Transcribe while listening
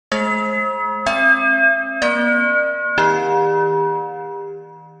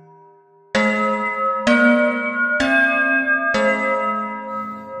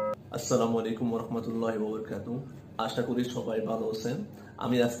আসসালামু আলাইকুম ওরহমতুল্লাহি ওয়া বারাকাতুহু। আশা করি সবাই ভালো আছেন।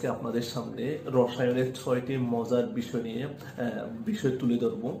 আমি আজকে আপনাদের সামনে রসায়নের 6টি মজার বিষয় নিয়ে বিষয় তুলে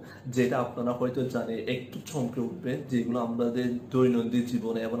ধরবো, যেটা আপনারা হয়তো জানে একটু চমকে উঠবেন, যেগুলো আমাদের দৈনন্দিন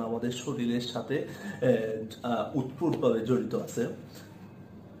জীবনে এবং আমাদের শরীরের সাথে উৎপুটভাবে জড়িত আছে।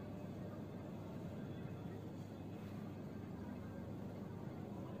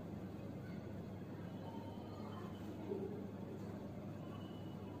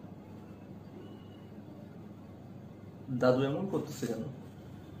 দাদু এমন করতেছে কেন?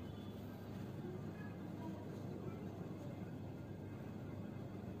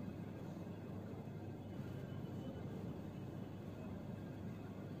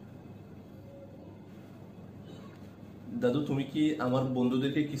 দাদু, তুমি কি আমার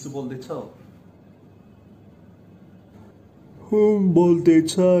বন্ধুদেরকে কিছু বলতে চাও? বলতে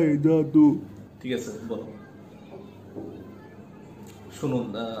চাই দাদু। ঠিক আছে, বলো। শুনুন,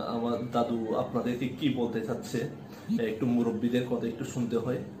 আমার দাদু আপনাদেরকে কি বলতে চাচ্ছে। একটু মুরব্বীদের কথা একটু শুনতে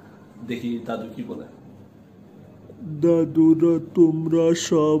হয়। দেখি দাদু কি বলে। দাদুরা, তোমরা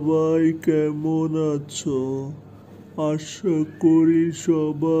সবাই কেমন আছো? আশা করি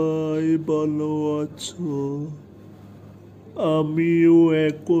সবাই ভালো আছো। আমিও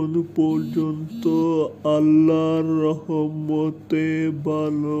এখন পর্যন্ত আল্লাহর রহমতে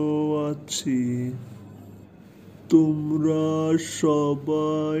ভালো আছি। তোমরা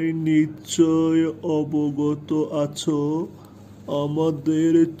সবাই নিশ্চয় অবগত আছো,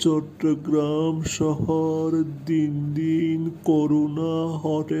 আমাদের চট্টগ্রাম শহর দিন দিন করোনা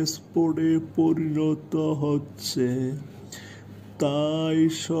হটস্পটে পরিণত হচ্ছে। তাই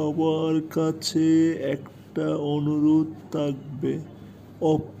সবার কাছে একটা অনুরোধ থাকবে,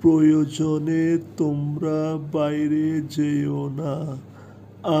 অপ্রয়োজনে তোমরা বাইরে যেও না।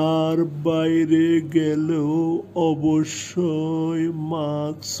 আর বাইরে গেলেও অবশ্যই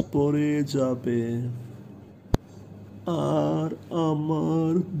মাস্ক পরে যাবে। আর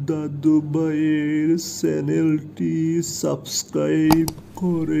আমার দাদু ভাইয়ের চ্যানেলটি সাবস্ক্রাইব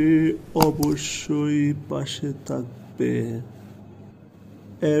করে অবশ্যই পাশে থাকবে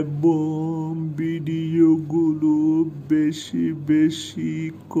এবং ভিডিওগুলো বেশি বেশি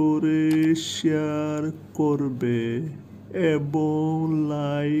করে শেয়ার করবে এবং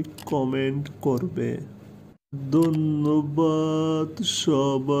লাইক কমেন্ট করবে। ধন্যবাদ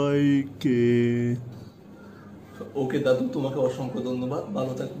সবাইকে। ওকে দাদু, তোমাকে অসংখ্য ধন্যবাদ,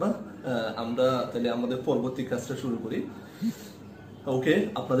 ভালো থাকবা। আমরা তাহলে আমাদের পরবর্তী কাজটা শুরু করি। ওকে,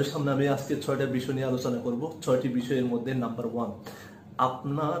 আপনাদের সামনে আমি আজকে 6টা বিষয় নিয়ে আলোচনা করব। 6টি বিষয়ের মধ্যে নাম্বার 1,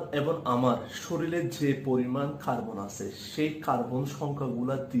 আপনার এবং আমার শরীরে যে পরিমাণ কার্বন আছে সেই কার্বন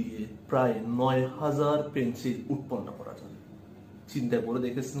সংখ্যাগুলা দিয়ে প্রায় 9000 পেন্সিল উৎপন্ন করা যায়। চিন্তা করে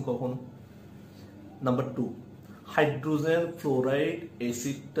দেখেছেন কখন? নাম্বার 2, হাইড্রোজেন ফ্লোরাইড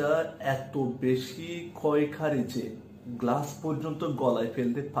অ্যাসিডটা এত বেশি ক্ষয়কারী যে গ্লাস পর্যন্ত গলায়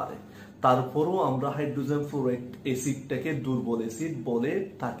ফেলতে পারে। তারপরও আমরা হাইড্রোজেন ফ্লোরাইড অ্যাসিডটাকে দুর্বল অ্যাসিড বলে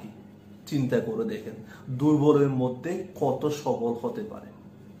থাকি। চিন্তা করে দেখেন দুর্বলের মধ্যে কত সবল হতে পারে।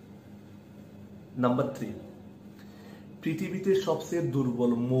 নাম্বার 3, পৃথিবীতে সবচেয়ে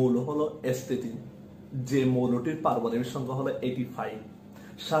দুর্বল মৌল হলো অ্যাস্টেটিন, যে মৌলটির পারমাণবিক সংখ্যা হলো 85।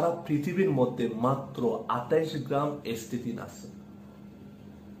 সারা পৃথিবীর মধ্যে মাত্র 28 গ্রাম অ্যাস্টেটিন আছে।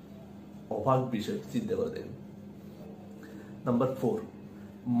 অবাক বিষয়, চিন্তা করে দেখেন। নাম্বার 4,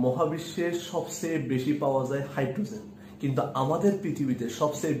 মহাবিশ্বে সবচেয়ে বেশি পাওয়া যায় হাইড্রোজেন, কিন্তু আমাদের পৃথিবীতে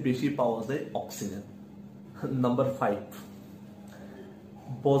সবচেয়ে বেশি পাওয়া যায় অক্সিজেন। নাম্বার 5,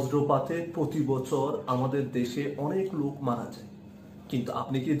 বজ্রপাতে প্রতি বছর আমাদের দেশে অনেক লোক মারা যায়, কিন্তু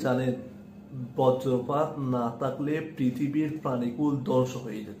আপনি কি জানেন বজ্রপাত না থাকলে পৃথিবীর প্রাণীকুল ধ্বংস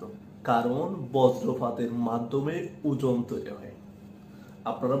হয়ে যেত, কারণ বজ্রপাতের মাধ্যমে ওজন তৈরি হয়।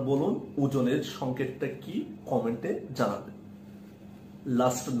 আপনারা বলুন ওজনের সংকেতটা কি, কমেন্টে জানাবেন।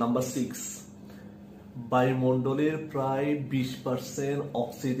 লাস্ট নাম্বার 6, বায়ুমণ্ডলের প্রায় 20%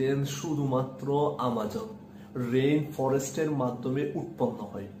 অক্সিজেন শুধুমাত্র আমাজন রেইন ফরেস্টের মাধ্যমে উৎপন্ন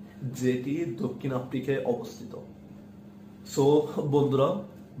হয়, যেটি দক্ষিণ আফ্রিকায় অবস্থিত। সো বন্ধুরা,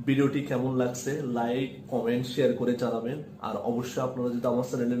 ভিডিওটি কেমন লাগছে লাইক কমেন্ট শেয়ার করে জানাবেন। আর অবশ্যই আপনারা যদি আমার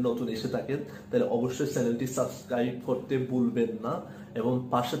চ্যানেলে নতুন এসে থাকেন তাহলে অবশ্যই চ্যানেলটি সাবস্ক্রাইব করতে ভুলবেন না এবং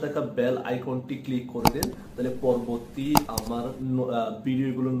পাশে থাকা বেল আইকনটি ক্লিক করে দেন, তাহলে পরবর্তী আমার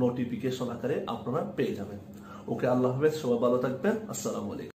ভিডিওগুলোর নোটিফিকেশন আকারে আপনারা পেয়ে যাবেন। ওকে, আল্লাহ হাফেজ, সবাই ভালো থাকবেন। আসসালামু আলাইকুম।